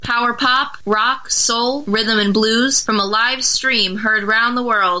power pop, rock, soul, rhythm, and blues from a live stream heard round the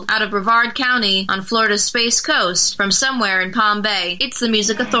world out of Brevard County on Florida's Space Coast from somewhere in Palm Bay. It's the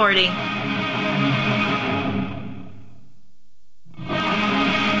Music Authority.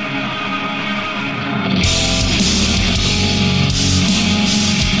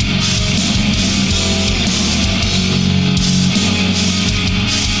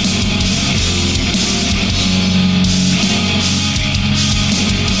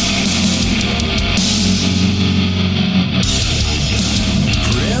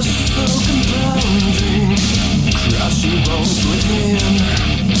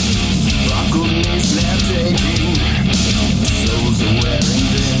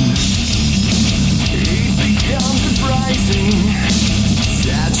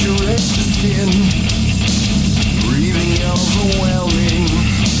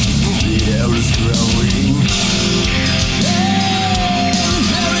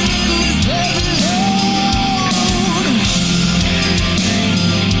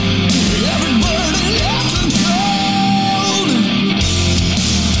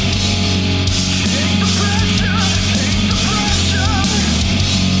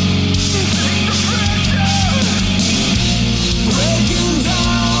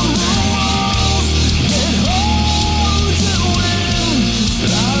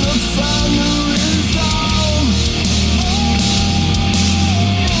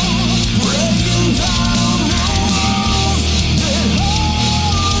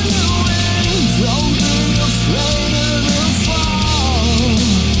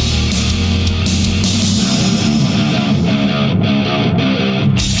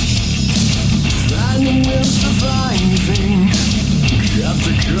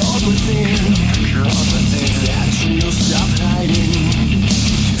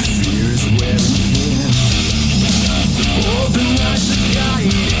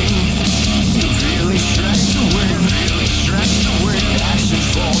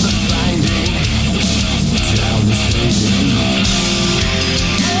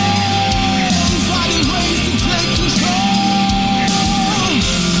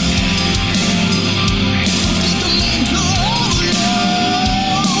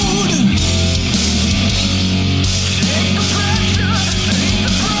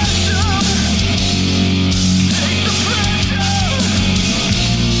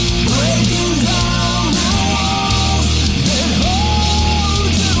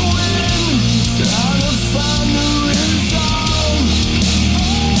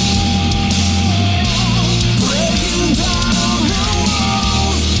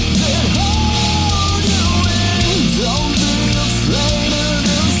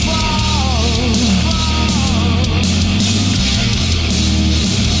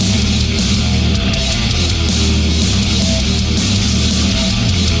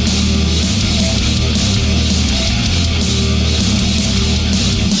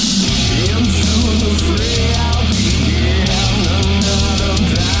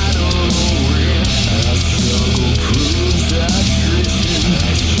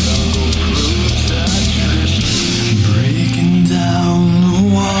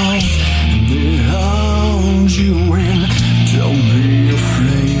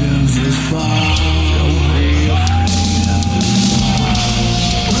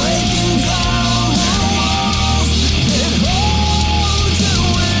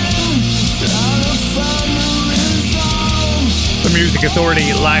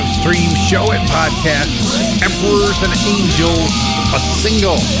 Authority live stream show and podcast, Emperors and Angels, a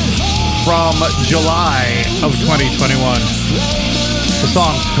single from July of 2021. The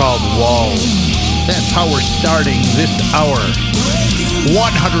song's called Walls. That's how we're starting this hour. 100%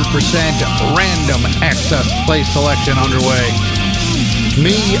 random access play selection underway.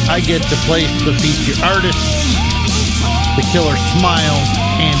 Me, I get to place the feature artists, The Killer Smiles,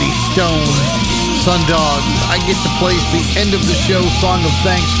 Andy Stone, Sundogs. I get to place the end of the show song of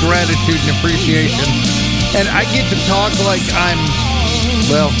thanks, gratitude, and appreciation. And I get to talk like I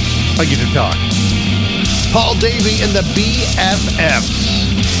get to talk. Paul Davey and the BFFs.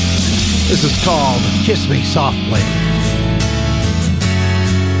 This is called Kiss Me Softly.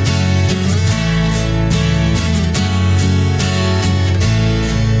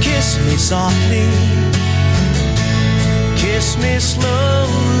 Kiss me softly, kiss me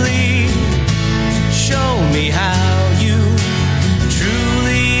slowly, show me how you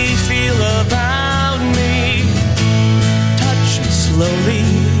truly feel about me. Touch me slowly,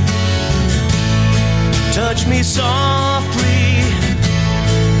 touch me softly,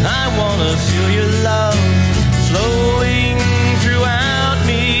 I wanna feel your love flowing throughout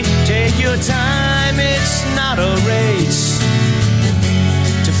me. Take your time, it's not a race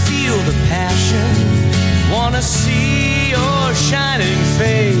to feel feel the passion, wanna see your shining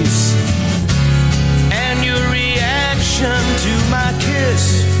face, and your reaction to my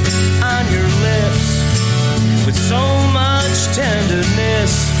kiss on your lips, with so much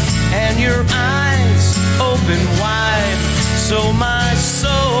tenderness, and your eyes open wide, so my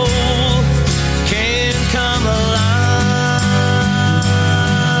soul can come alive.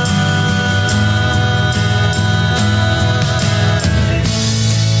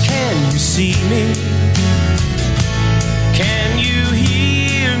 Can you see me? Can you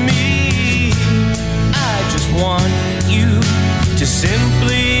hear me? I just want you to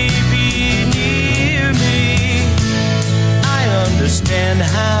simply be near me. I understand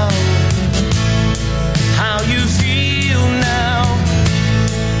how you feel now.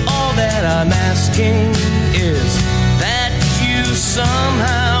 All that I'm asking is that you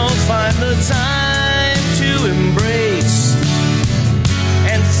somehow find the time to embrace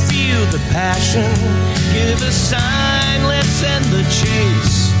and feel the passion. Give a sign, let's end the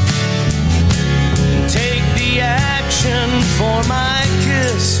chase, and take the action for my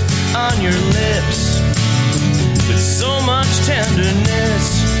kiss on your lips, with so much tenderness,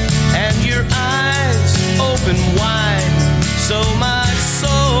 and your eyes open wide, so my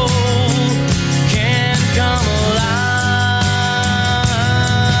soul can come alive.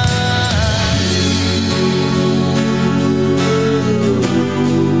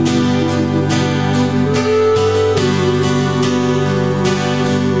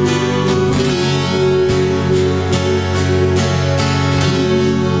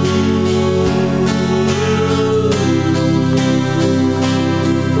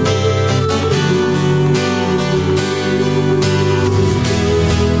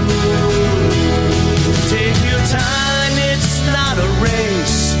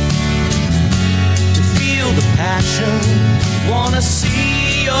 Wanna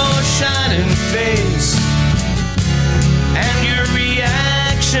see your shining face, and your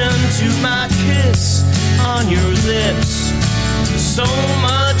reaction to my kiss on your lips, so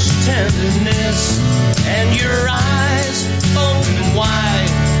much tenderness, and your eyes open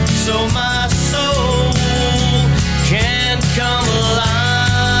wide, so my soul can come alive.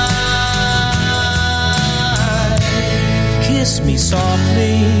 Kiss me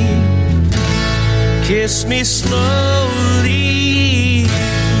softly, kiss me slowly.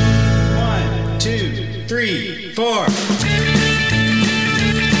 1, 2, 3, 4.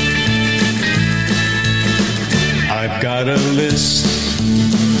 I've got a list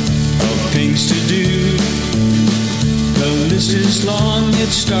of things to do. The list is long,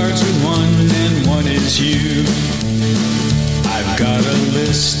 it starts with one, and one is you. I've got a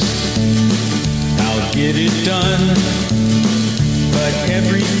list, I'll get it done, but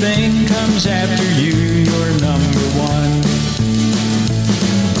everything comes after you, you're number one.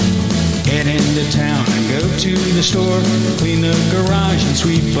 Get into town and go to the store, clean the garage and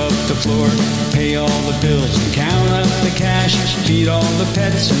sweep up the floor, pay all the bills and count up the cash, feed all the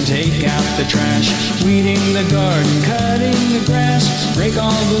pets and take out the trash, weeding the garden, cutting the grass, rake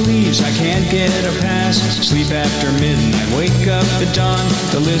all the leaves, I can't get a pass, sleep after midnight, wake up at dawn,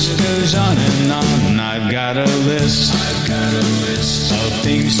 the list goes on and on. I've got a list, of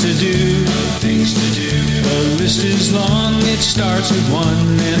things to do, the list is long, it starts with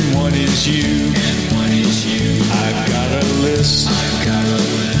one, and one is you. I've got a list,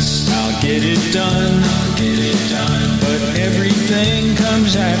 I'll get it done, but everything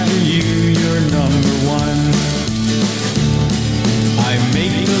comes after you, you're number one. I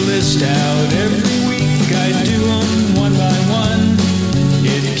make the list out every week, I do them one by one.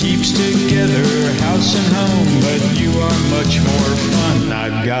 It keeps together house and home, but you are much more fun.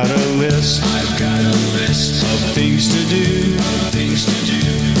 I've got a list, of things to do,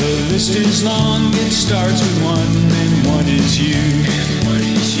 The list is long, it starts with one, and one is you.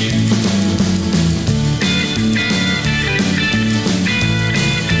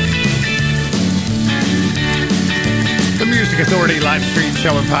 The Music Authority live stream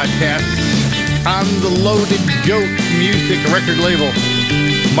show and podcast on the Loaded Goat Music record label.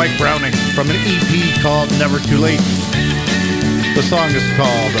 Mike Browning from an EP called Never Too Late. The song is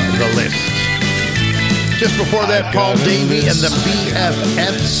called The List. Just before that, Paul Davey and the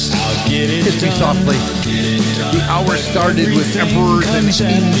BFFs. Kiss Me Softly. The hour started with Emperors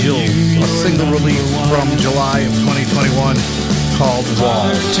and Angels, a single release from July of 2021 called Wall.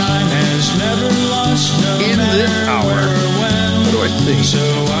 In this hour, what do I see?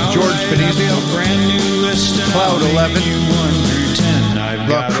 George Finizio, Cloud 11,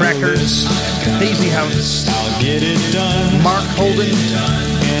 The Crackers, Hazy House, Mark Holden,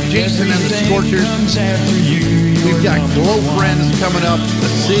 Jason and the Scorchers. We've got Glow Friends coming up, The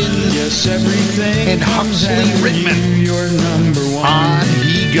Sins, and Huxley Rittman on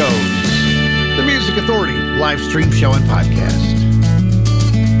He Goes. The Music Authority live stream show and podcast.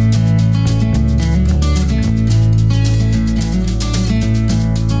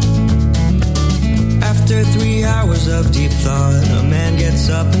 After 3 hours of deep thought, a man gets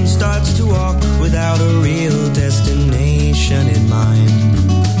up and starts to walk without a real destination in mind.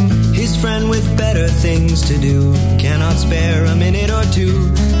 His friend with better things to do cannot spare a minute or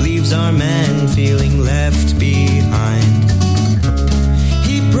two, leaves our man feeling left behind.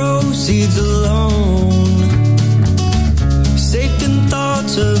 He proceeds alone, safe in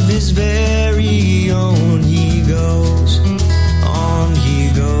thoughts of his very own. He goes on, he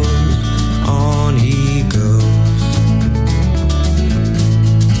goes on, he goes.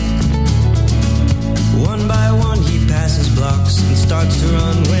 One by one he passes blocks and starts to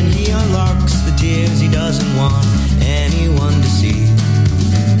run when he unlocks the tears he doesn't want anyone to see.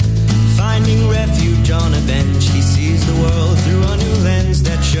 Finding refuge on a bench, he sees the world through a new lens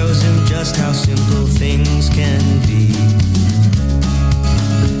that shows him just how simple things can be.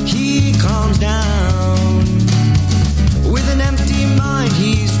 He calms down. With an empty mind,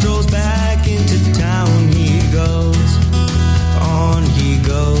 he strolls back into town. He goes on, he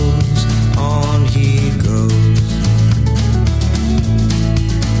goes on, he goes.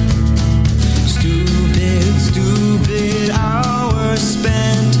 Stupid hours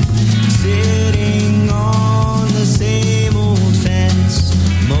spent sitting on the same old fence.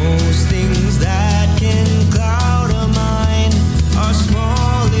 Most things that can cloud a mind are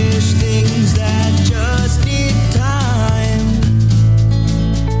smallish things that just need time.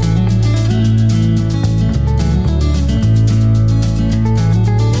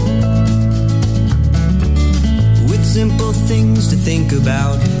 With simple things to think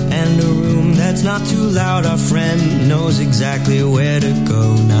about and a room that's not too loud, our friend knows exactly where to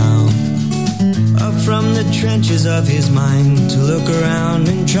go now. Up from the trenches of his mind to look around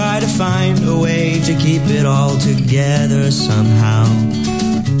and try to find a way to keep it all together somehow.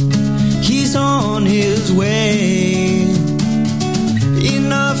 He's on his way.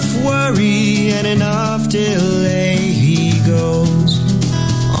 Enough worry and enough delay. He goes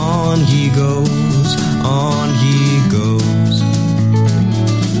on, he goes on, he goes.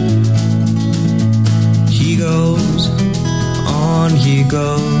 He goes on, he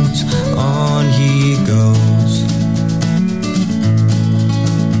goes on, he goes.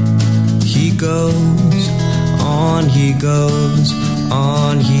 He goes on, he goes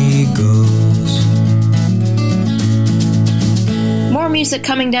on, he goes. More music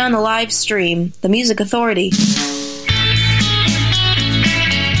coming down the live stream. The Music Authority.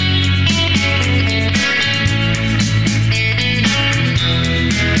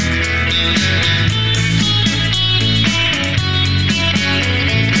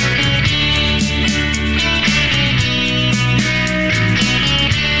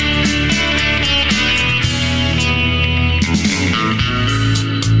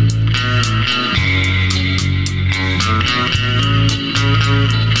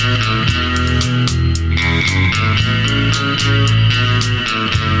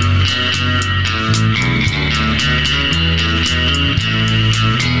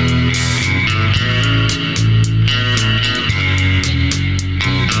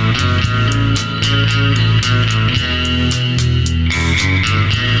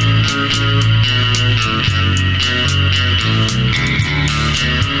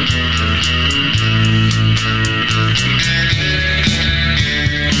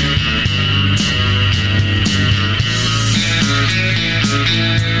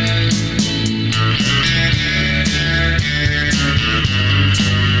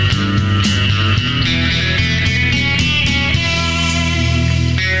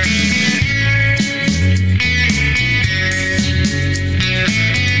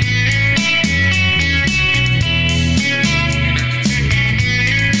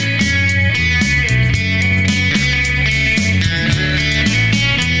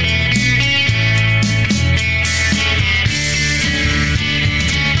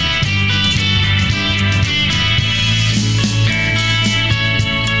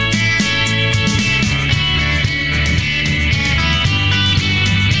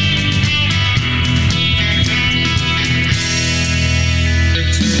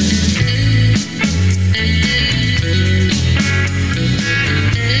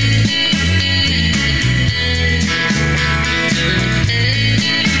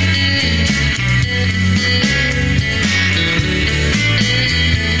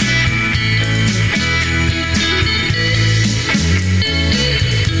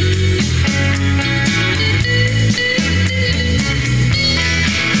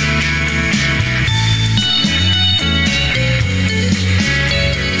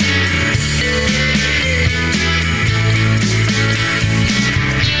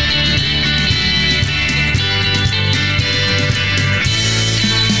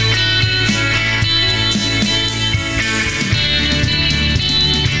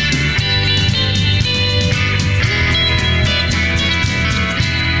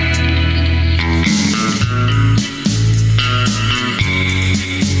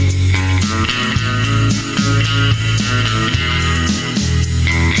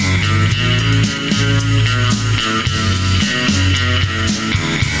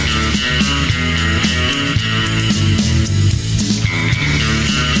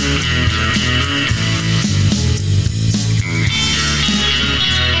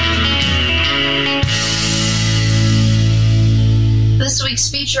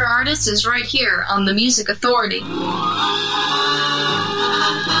 Feature Artist is right here on the Music Authority.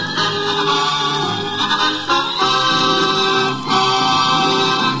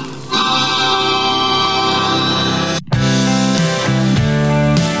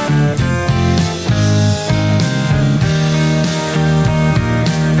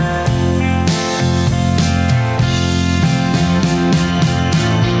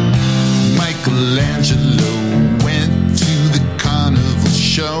 Michelangelo went to the carnival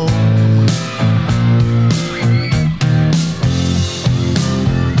show.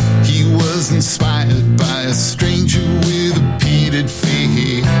 He was inspired by a stranger with a painted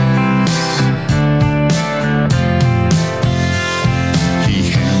face. He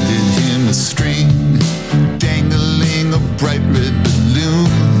handed him a string, dangling a bright red balloon.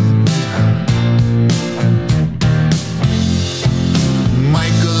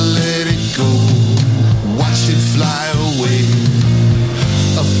 Michael let it go, watched it fly away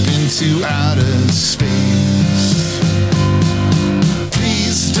up into outer space.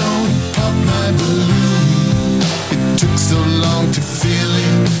 Please don't pop my balloon. It took so long to fill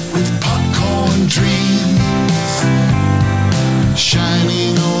it with popcorn dreams.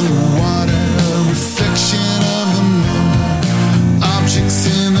 Shining on the water, a reflection of the moon. Objects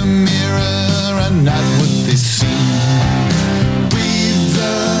in the mirror are not what they seem. Breathe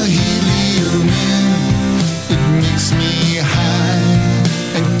the helium in, it makes me high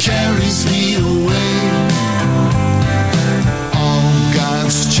and carries me away. All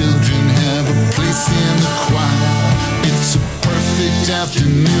God's children have a place in the choir. It's a perfect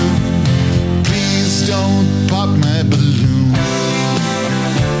afternoon. Please don't pop my balloon.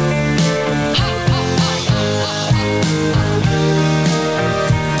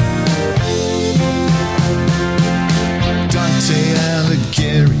 Dante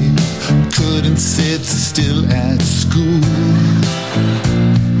Alighieri couldn't sit still at school.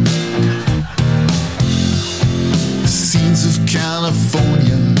 Scenes of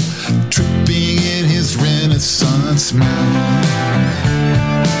California tripping in his Renaissance mind.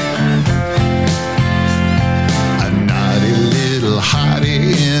 A naughty little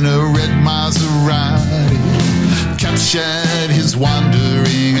hottie in a red Maserati captured his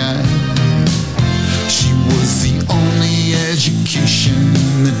wandering eye. She was the only education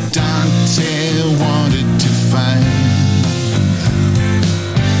that Dante wanted to find.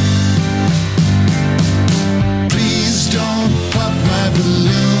 Please don't pop my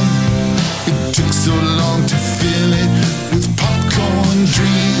balloon. It took so long to fill it with popcorn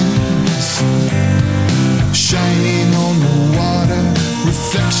dreams. Shining on the water,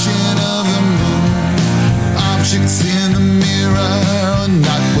 reflection of the moon. Objects in the mirror are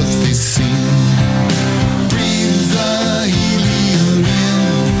not what they seem. Breathe the helium in,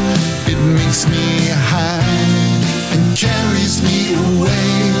 it makes me high and carries me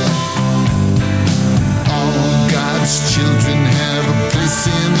away. All God's children have a place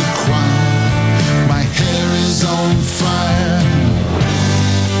in the choir. My hair is on fire.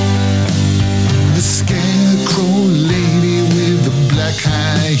 The scarecrow lady with the black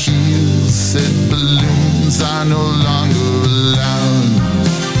high heels said balloons are no longer allowed.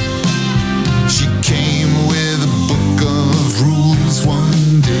 She came with a book of rules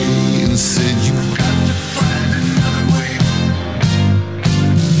one day and said, you got to find another way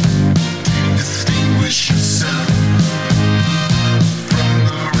to distinguish yourself from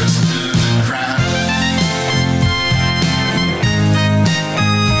the rest of the crowd.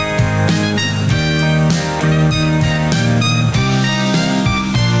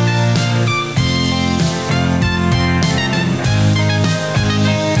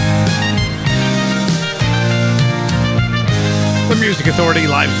 The Music Authority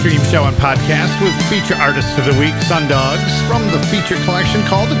live stream show and podcast with feature artists of the week, Sundogs, from the feature collection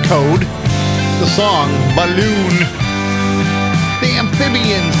called The Code, the song Balloon. The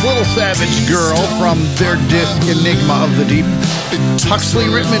Amphibians, Little Savage Girl from their disc Enigma of the Deep. Huxley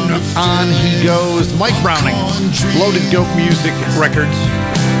Rittman on He Goes. Mike Browning, Loaded Dope Music Records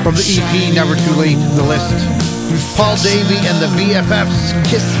from the EP Never Too Late, The List. Paul Davey and the BFFs,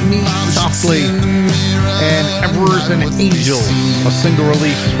 Kiss Me Softly, and Emperors and Angels, a single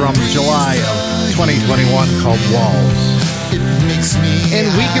release from July of 2021 called Walls. And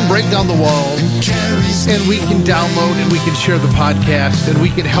we can break down the walls, and we can download, and we can share the podcast, and we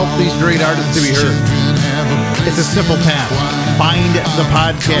can help these great artists to be heard. It's a simple task. Find the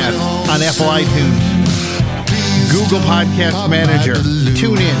podcast on Apple iTunes, Google Podcast Manager,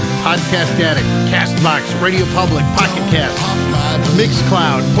 TuneIn, Podcast Addict, CastBox, Radio Public, Pocket Cast,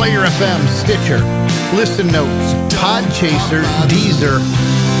 Mixcloud, Player FM, Stitcher, Listen Notes, Podchaser, Deezer,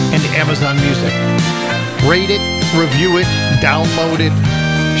 and Amazon Music. Rate it, review it, download it,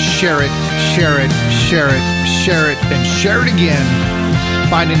 share it, share it, share it, share it, and share it again.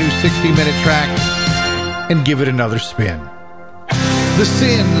 Find a new 60-minute track and give it another spin. The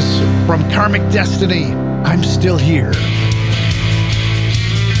Sins from Karmic Destiny, I'm Still Here.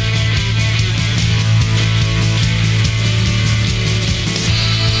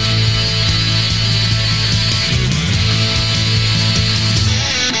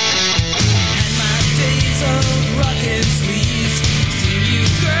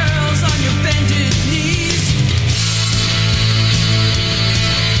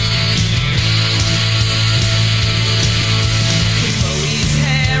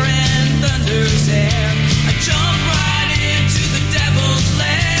 There, I jump right in.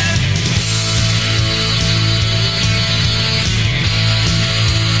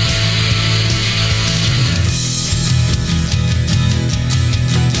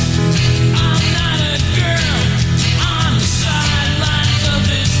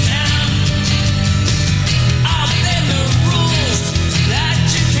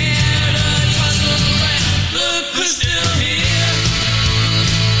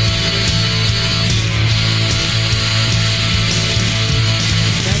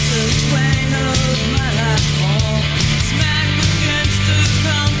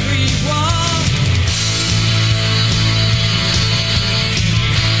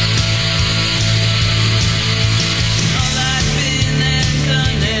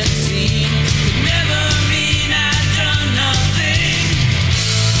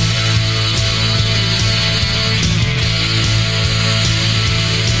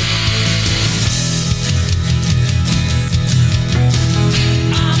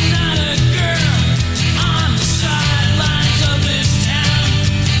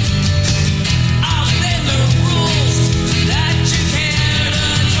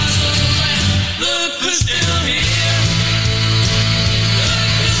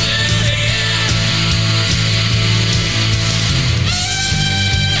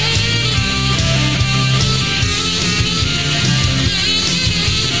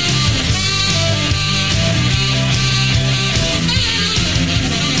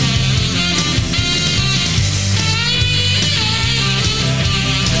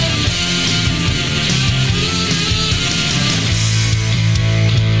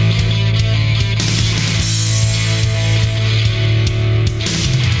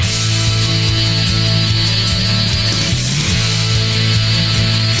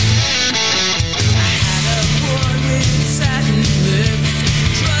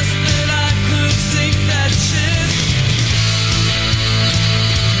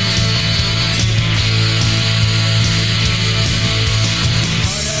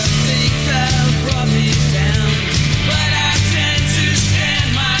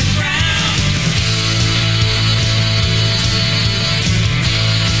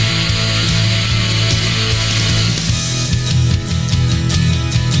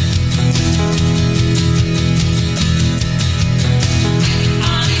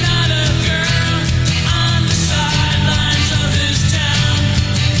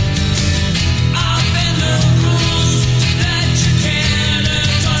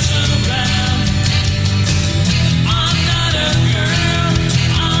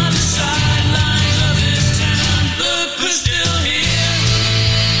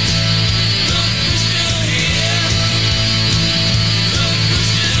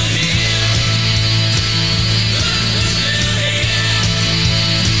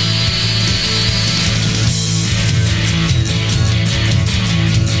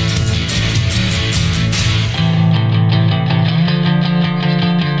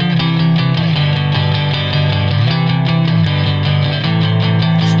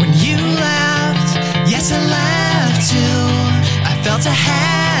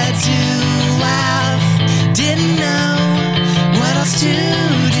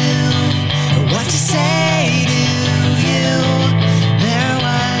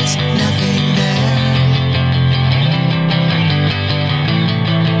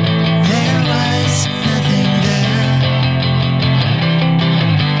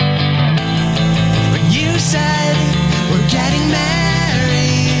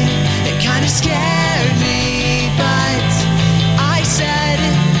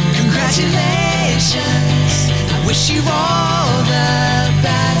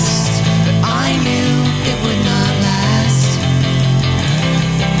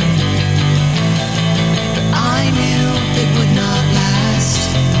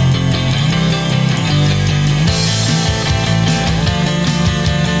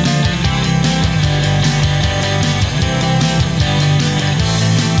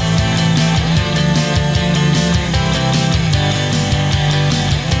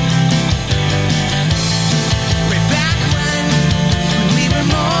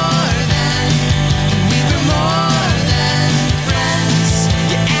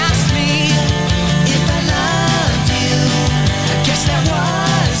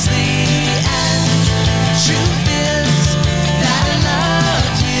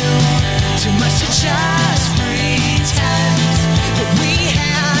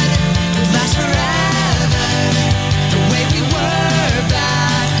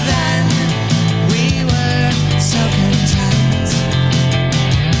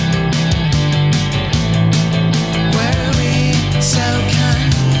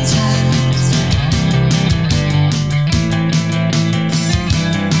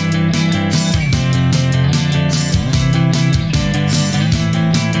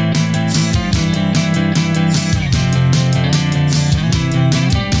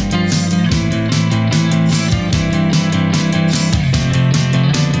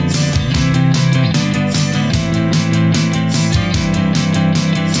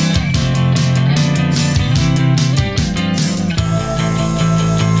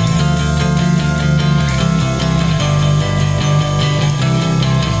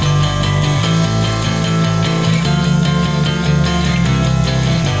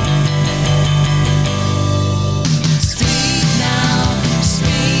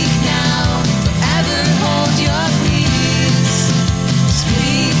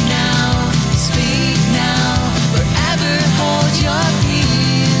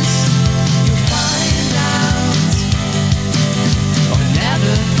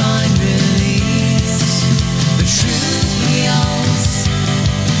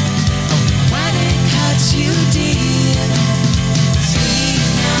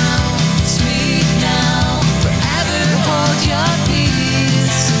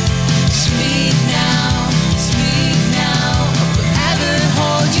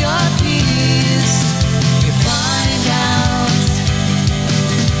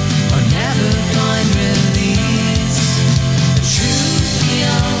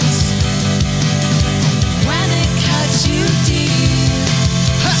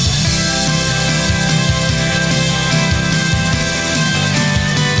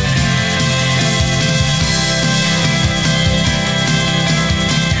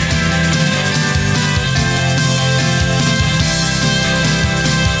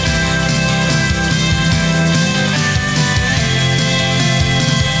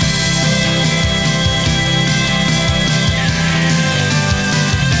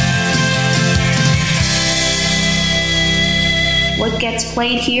 What gets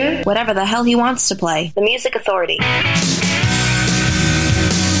played here? Whatever the hell he wants to play. The Music Authority.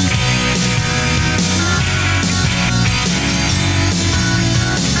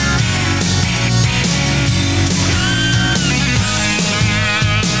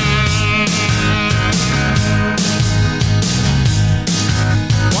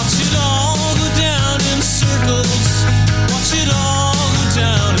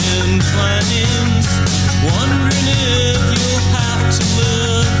 Wondering if you'll have to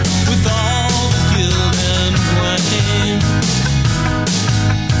live with all the guilt and blame.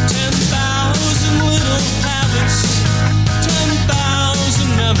 10,000 little habits,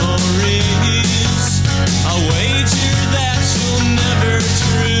 10,000 memories. I wager that you'll never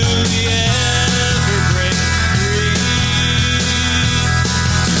truly ever break free.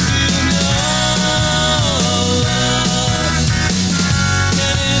 To feel no love,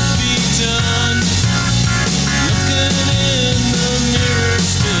 can it be done? In the mirror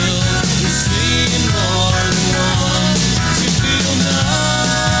still, you're seeing more than one. To feel no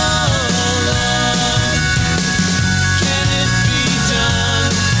love, can it be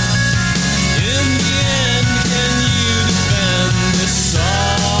done? In the end, can you defend this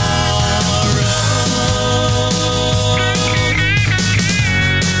sorrow?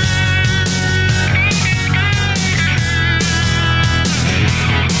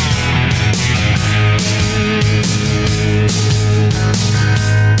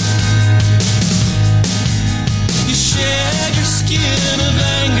 You shed your skin of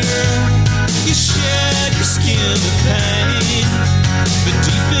anger, you shed your skin of pain, but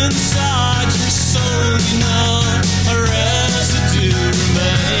deep inside your soul, you know, a residue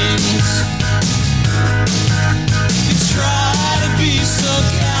remains. You try to be so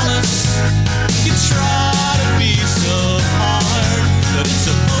callous, you try to be so hard, but it's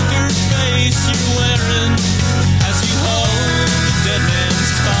a poker face you're wearing as you hold the dead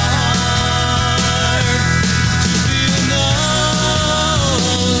man's card. To feel no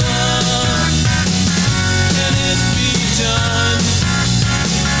love, can it be done?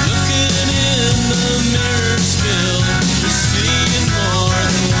 Looking in the mirror still, you're seeing more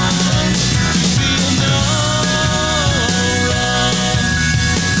than one. To feel no love,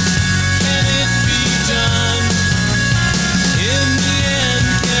 can it be done? In the end,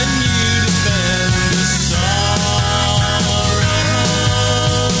 can you defend the sorrow?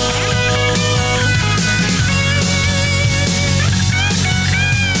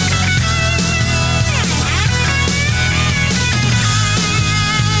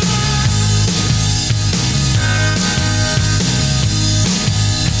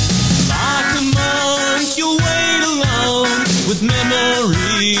 Like a monk, you'll wait alone with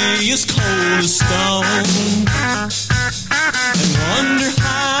memory as cold as stone, and wonder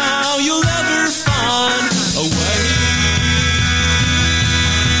how you'll ever find a way.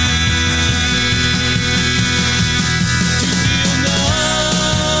 To feel no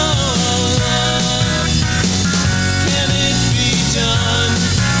love, can it be done?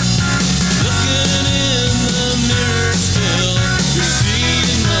 Looking in the mirror still, you're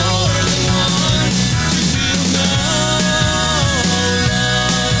seeing more than one. To feel no love,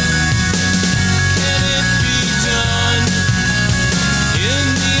 can it be done? In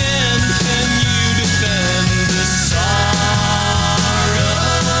the end, can you defend the sorrow?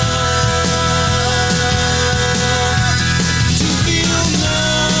 To feel no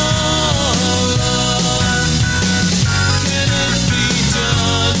love, can it be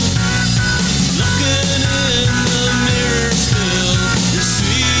done? Looking in the mirror still, you're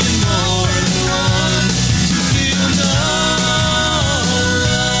seeing more than one. To feel no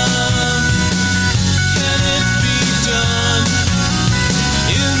love, can it be done?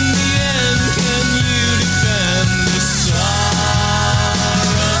 In the end, can you defend the sorrow?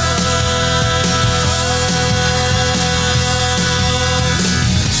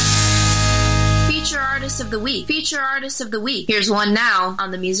 Feature Artist of the Week. Feature Artist of the Week. Here's one now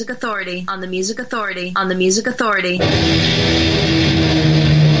on the Music Authority. On the Music Authority. On the Music Authority.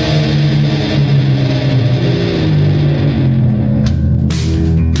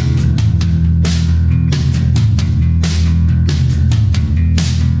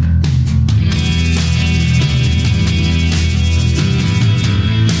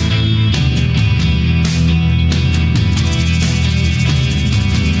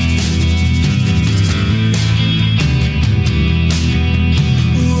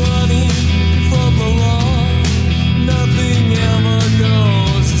 Running from the law, nothing ever goes.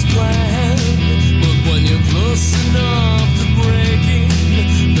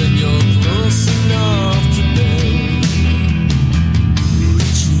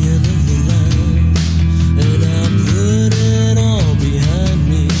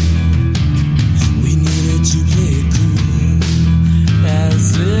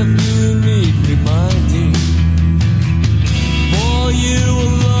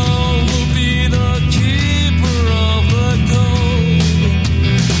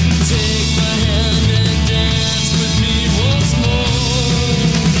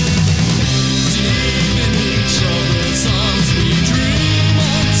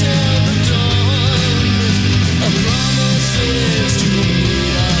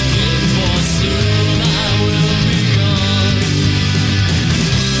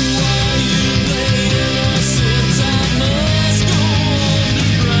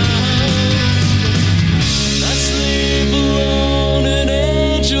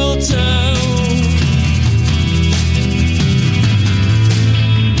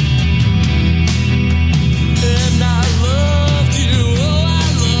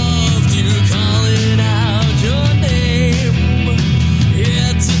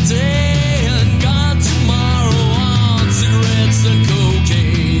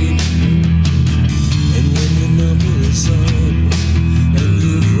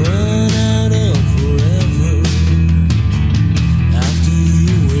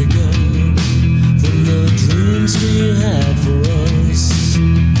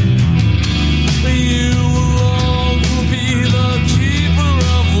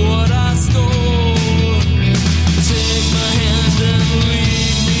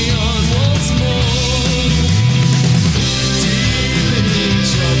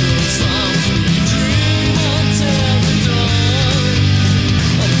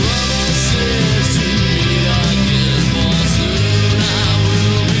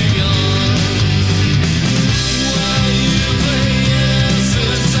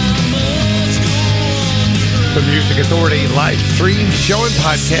 the Music Authority live stream show and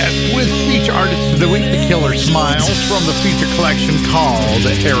podcast with feature artists of the week, The Killer Smiles, from the feature collection called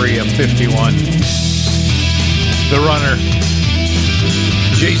Area 51. The Runner,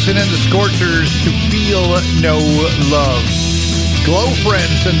 Jason and the Scorchers, To Feel No Love. Glow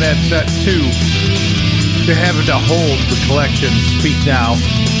Friends in that set too. To Have It To Hold, the collection, Speak Now.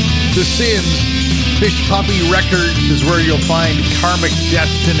 The Sins, Fish Puppy Records is where you'll find Karmic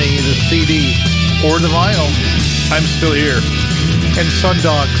Destiny, the CD, or the vinyl, I'm Still Here. And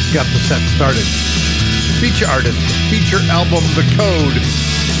Sundogs got the set started. Feature artist, feature album, The Code.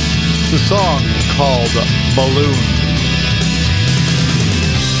 The song called Balloon.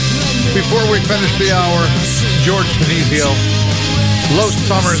 Before we finish the hour, George Finizio, Los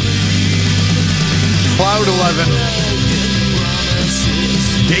Summers, Cloud 11,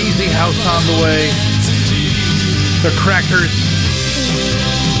 Daisy House on the Way, The Crackers,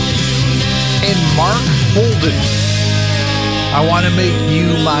 and Mark Holden. I Want to Make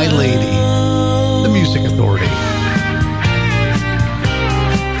You My Lady. The Music Authority.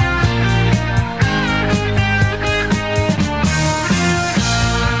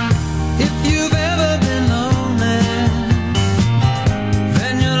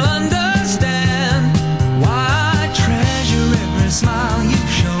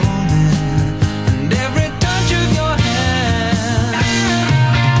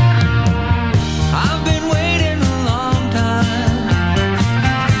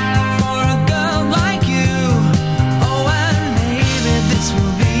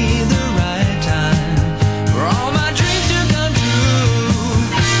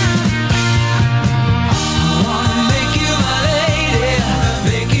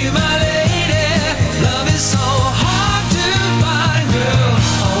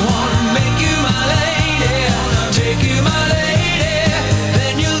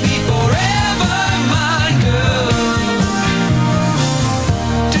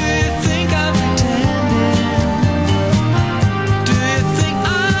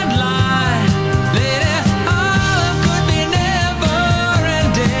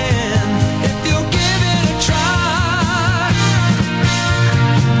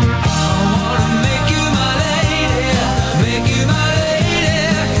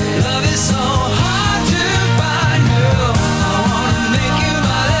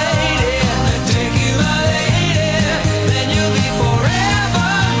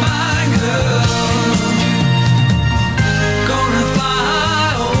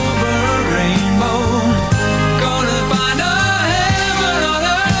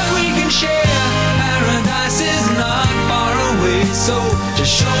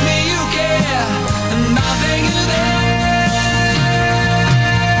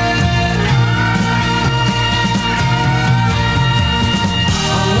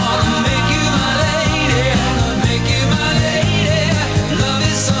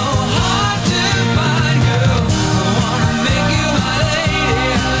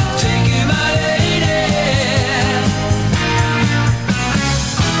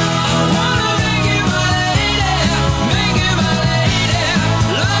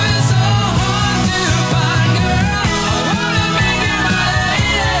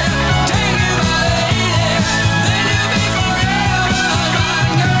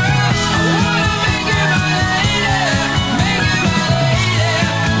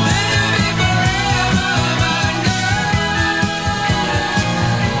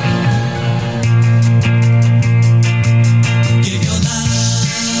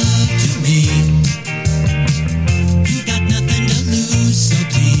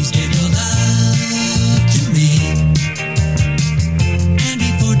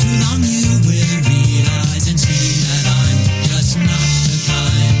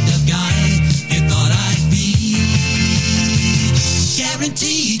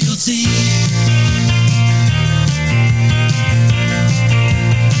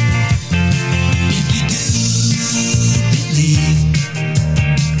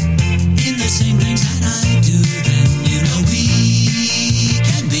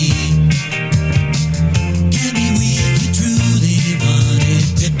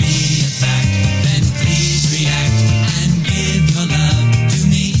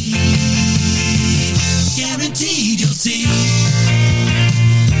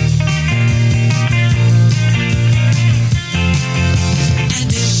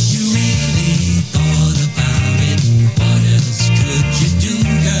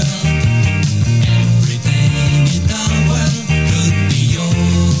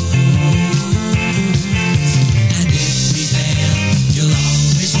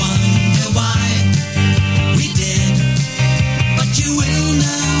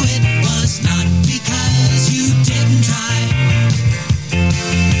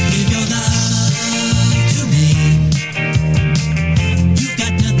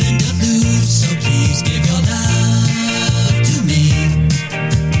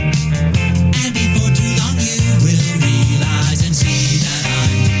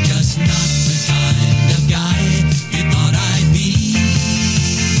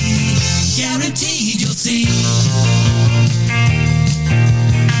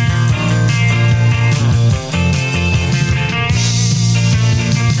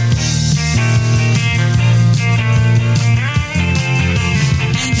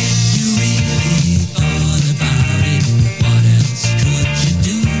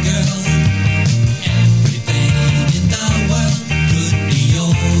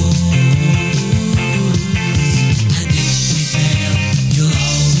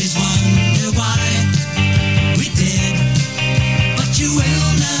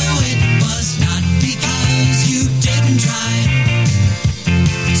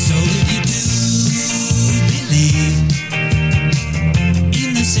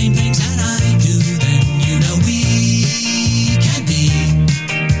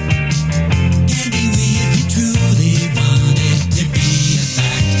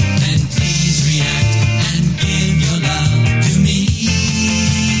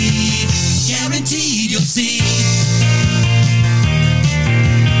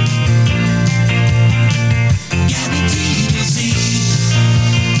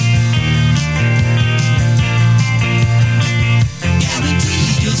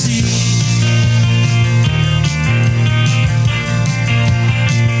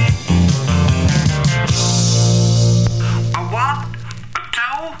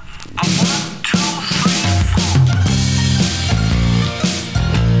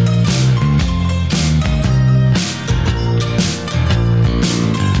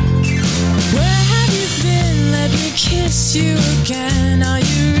 miss you again. Are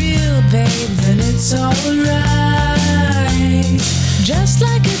you real, babe? Then it's alright. Just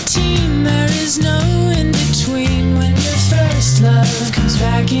like a teen, there is no in between when your first love comes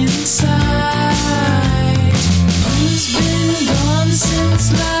back inside. Who's been gone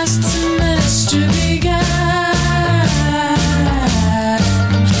since last semester began?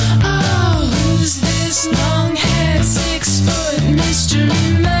 Oh, who's this long-haired 6-foot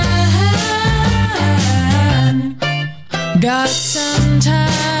mystery man? Got some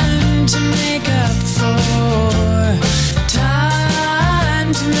time to make up for,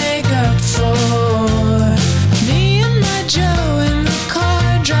 time to make up for. Me and my Joe in the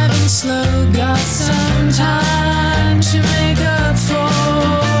car driving slow. Got some time to make up for.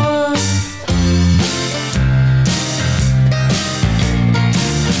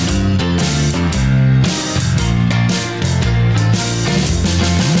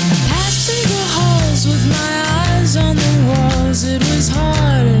 Passed through the halls with my eyes on the walls. It was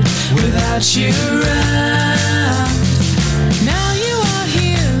harder without you around. Now you are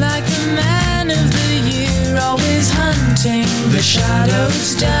here like the man of the year, always hunting the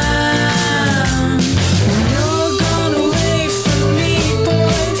shadows down. When you're gone away from me,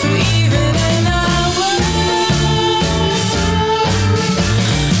 boy, for even an hour,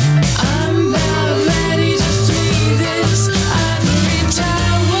 I'm about ready to flee this ivory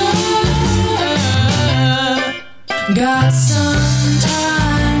tower. Got some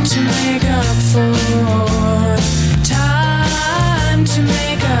time to make up for, time to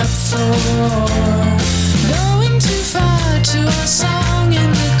make up for. Going too far to our song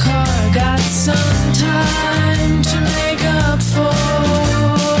in the car. Got some time to make up for.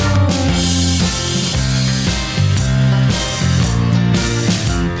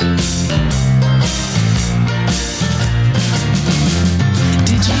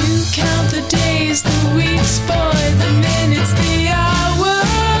 Did you count the days, the weeks, boy, the minutes, the hours?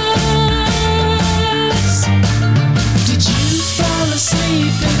 Did you fall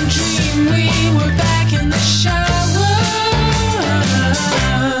asleep and dream we were back in the shower?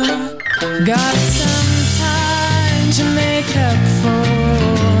 Got some time to make up for,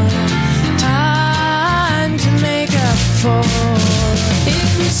 time to make up for. It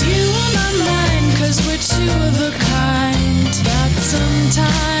was you on my mind, 'cause we're two of a kind. Got some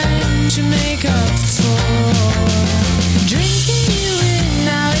time to make up for. Drinking you in,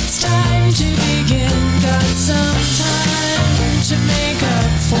 now it's time to begin. Got some time to make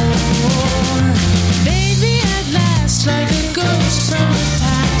up for. Baby, at last, like a ghost from the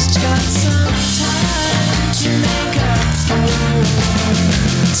past. Got some time to make up for.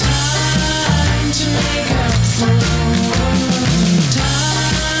 Time to make up for.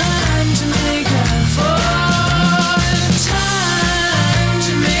 Time to make up for. Time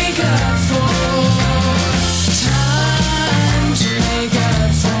to make up for. Time to make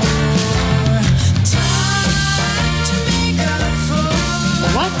up for. Time to make up for.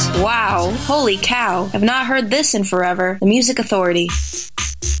 What? Wow. Holy cow. I've not heard this in forever. The Music Authority.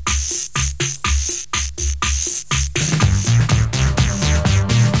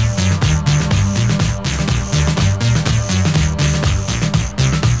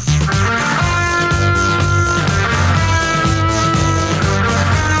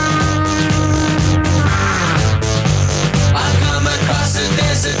 I come across the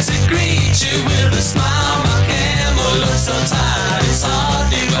desert to greet you with a smile. My camel looks so tired, it's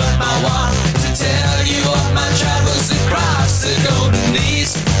hardly worth my while to tell you of my travels across the golden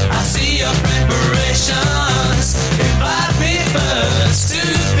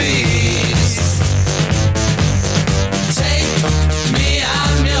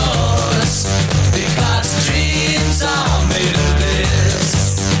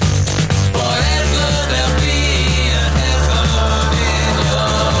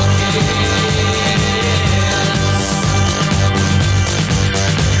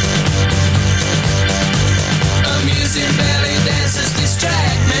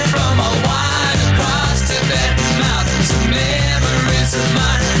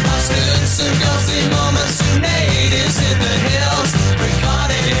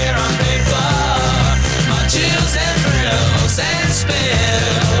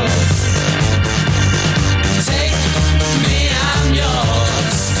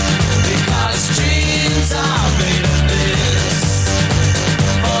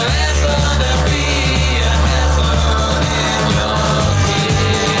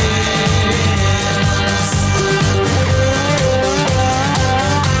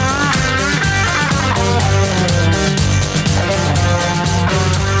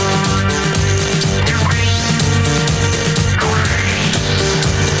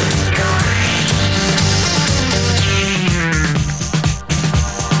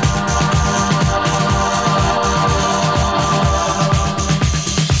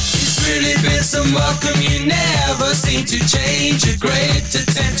never seem to change. You're great to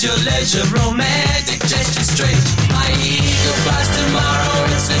tempt your leisure, romantic gesture straight. My ego flies tomorrow,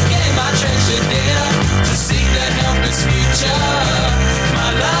 it's a game I treasure, dear. To seek the helpless future,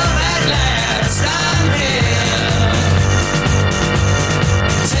 my love at last, I'm here.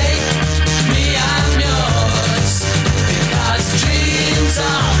 Take me, I'm yours, because dreams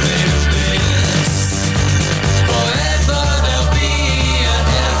are made of this. Forever there'll be a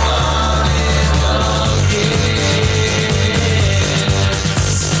heaven in your kiss.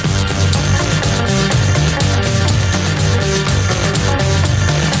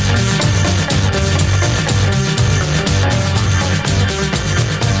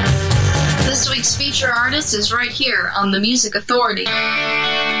 This week's feature artist is right here on The Music Authority. The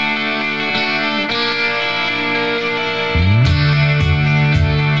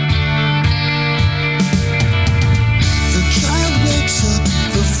child wakes up,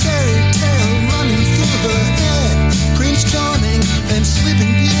 the fairy tale running through her head. Prince Charming and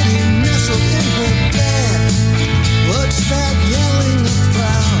Sleeping Beauty nestled in her bed. What's that yelling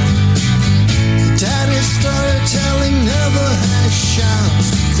about? Daddy's storytelling never has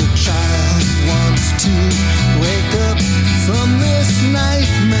shouts. The child wants to wake up from this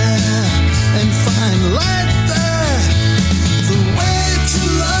nightmare and find light there. The way to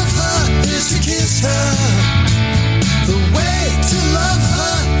love her is to kiss her. The way to love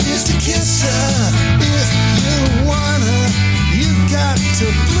her is to kiss her. If you want her, you got to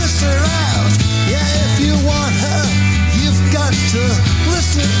bliss her out. Yeah, if you want her, you've got to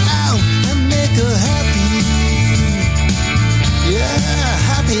bliss her out and make her happy. Yeah,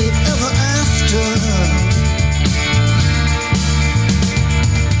 happy ever after.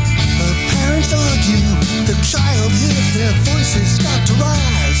 Her parents argue, the child hears their voices start to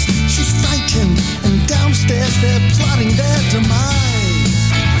rise. She's frightened, and downstairs they're plotting their demise.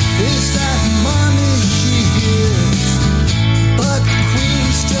 Is that money she hears? But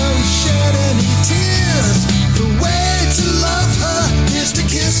Queens don't shed any tears. The way to love her is to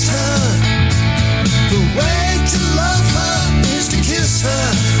kiss her. The way to love her is to kiss her.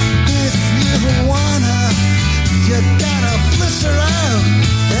 If you want her, you gotta bliss her out.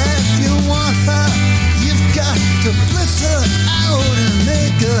 If you want her, you've got to bliss her out and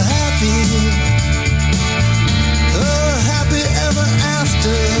make her happy. Happy ever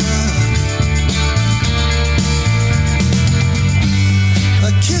after.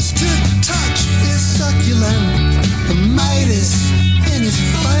 A kiss to touch is succulent. The Midas in his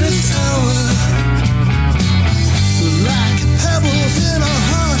finest hour. Like pebbles in a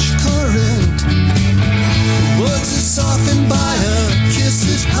harsh current. Words are softened by a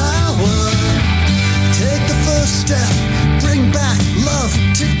kiss's power. Take the first step, bring back love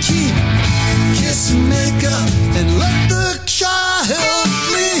to keep. Kiss and make up and let the child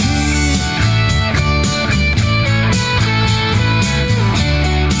flee.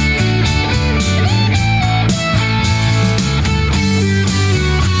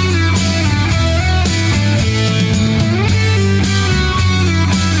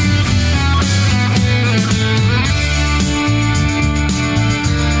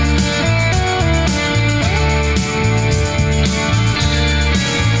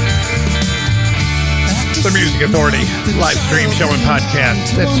 The Music Authority live stream show and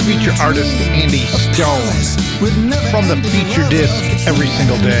podcast. That's feature artist Andy Stone from the feature disc every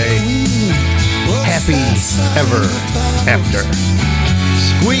single day. Happy Ever After.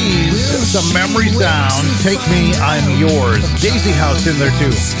 Squeeze some memory sound. Take Me, I'm Yours. Daisy House in there too.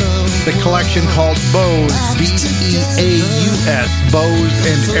 The collection called Bows, B-E-A-U-S, Bows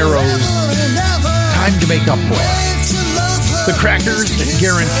and Arrows. Time to make up for it. The Crackers,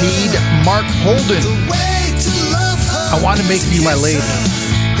 Guaranteed. Mark Holden, I Want to Make You My Lady.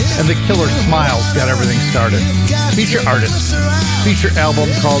 And the Killer Smiles got everything started. Feature artist. Feature album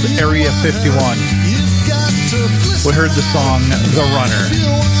called Area 51. We heard the song The Runner.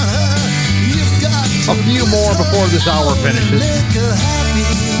 A few more before this hour finishes.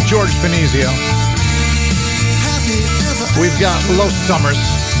 George Benizio. We've got Los Summers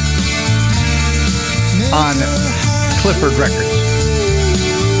on Clifford Records.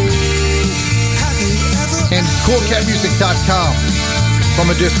 And CoolCatMusic.com from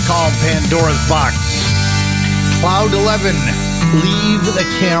a disc called Pandora's Box. Cloud 11, Leave the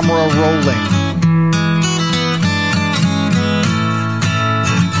Camera Rolling.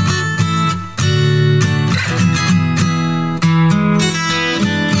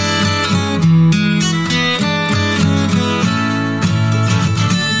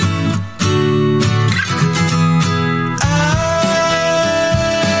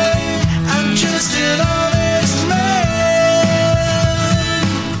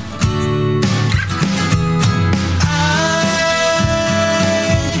 I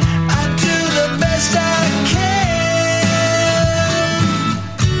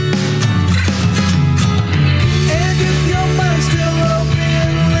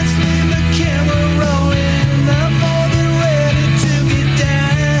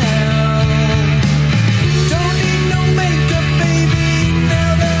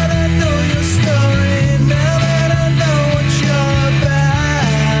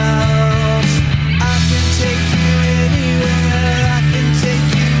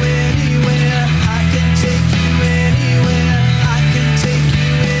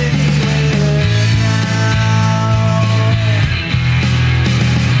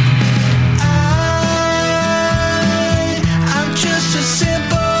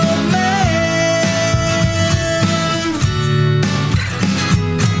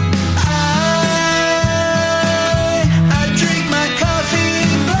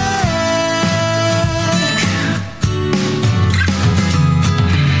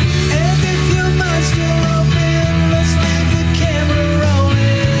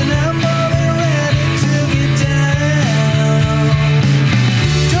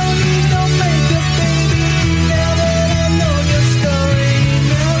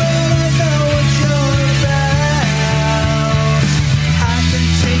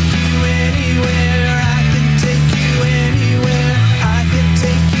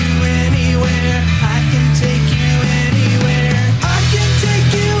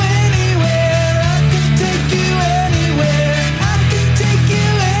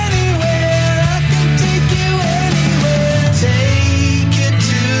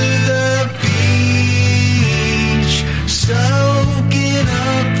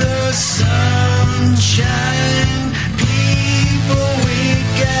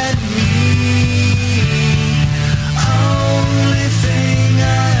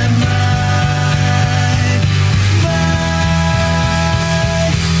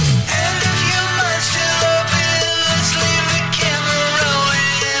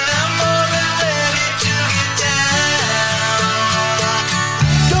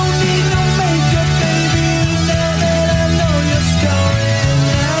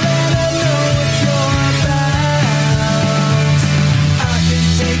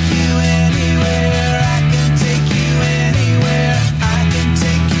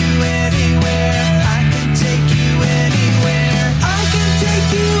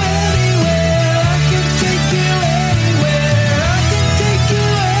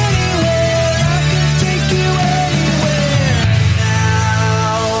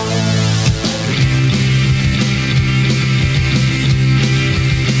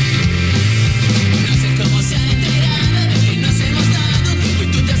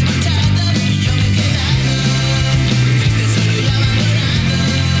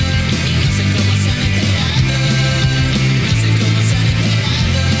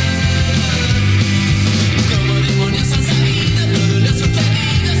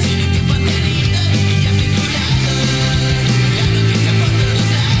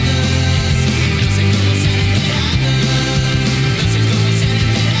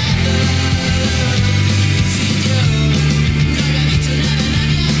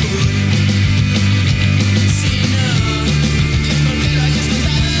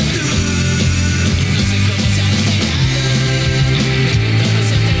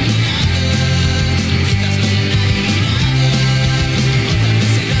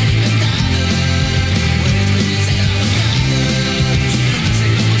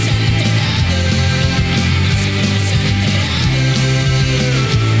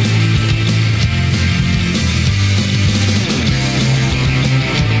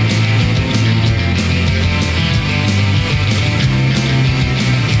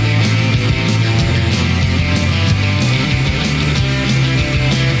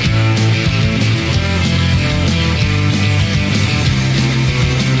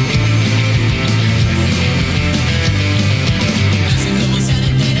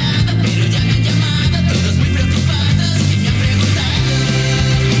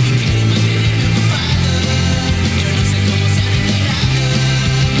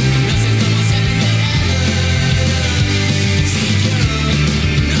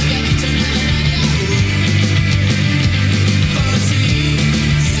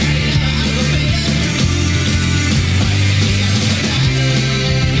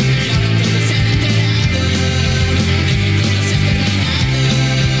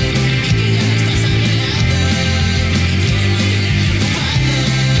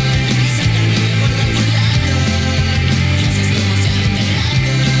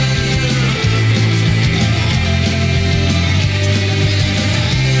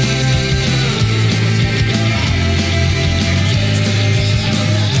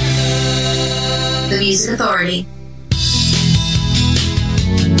Music Authority.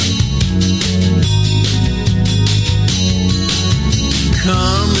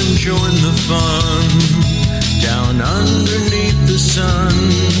 Come and join the fun down underneath the sun,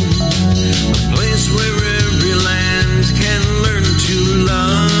 a place where every land can learn to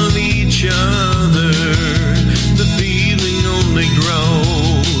love each other. The feeling only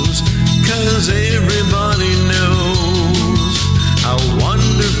grows, 'cause everybody knows how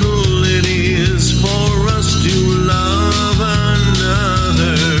wonderful it is for us to love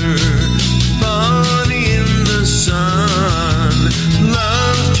another. Body in the sun,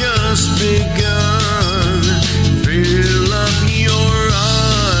 love just begun. Fill up your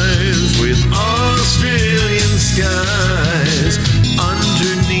eyes with Australian skies.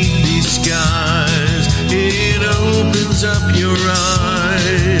 Underneath these skies, it opens up your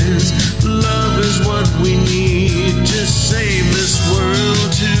eyes. Love is what we need to save this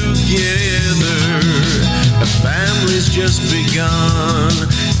world together. A family's just begun.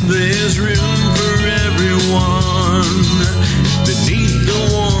 There's room for everyone beneath the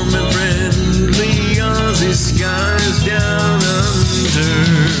warm and friendly Aussie skies down under.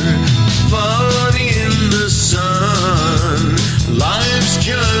 Body in the sun, life's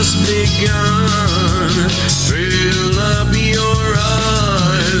just begun. Fill up your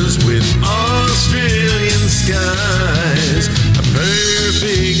eyes with Australian skies. A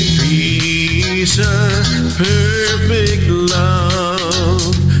perfect peace, a perfect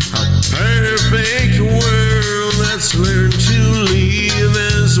love, a perfect world that's learned to live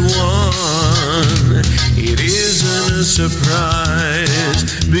as one. It isn't a surprise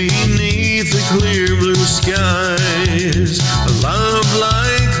beneath the clear blue skies. A love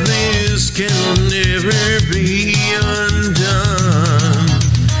like this can never be undone.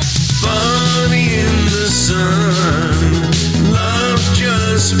 Body in the sun, love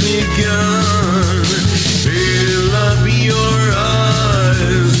just begun. Fill up your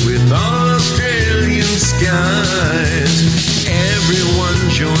eyes with Australian skies. Everyone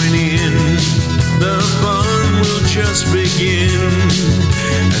join in, the fun will just begin.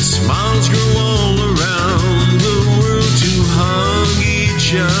 As smiles grow all around the world to hug each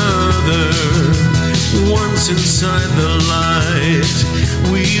other. Once inside the light,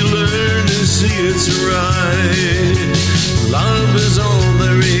 we learn to see it's right. Love is all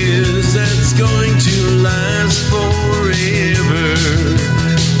there is that's going to last forever.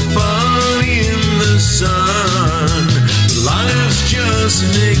 Body in the sun, life's just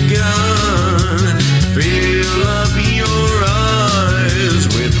begun. Fill up your eyes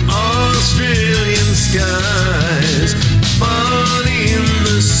with Australian skies. Body in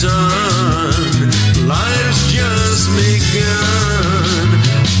the sun, life's just begun.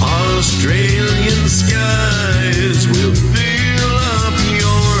 Australian skies will fill up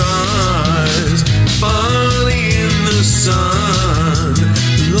your eyes. Body in the sun,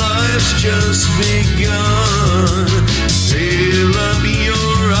 life's just begun. Fill up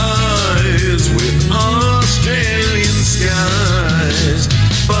your eyes with Australian skies.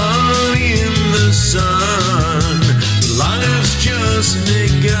 Body in the sun, life's just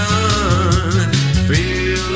begun.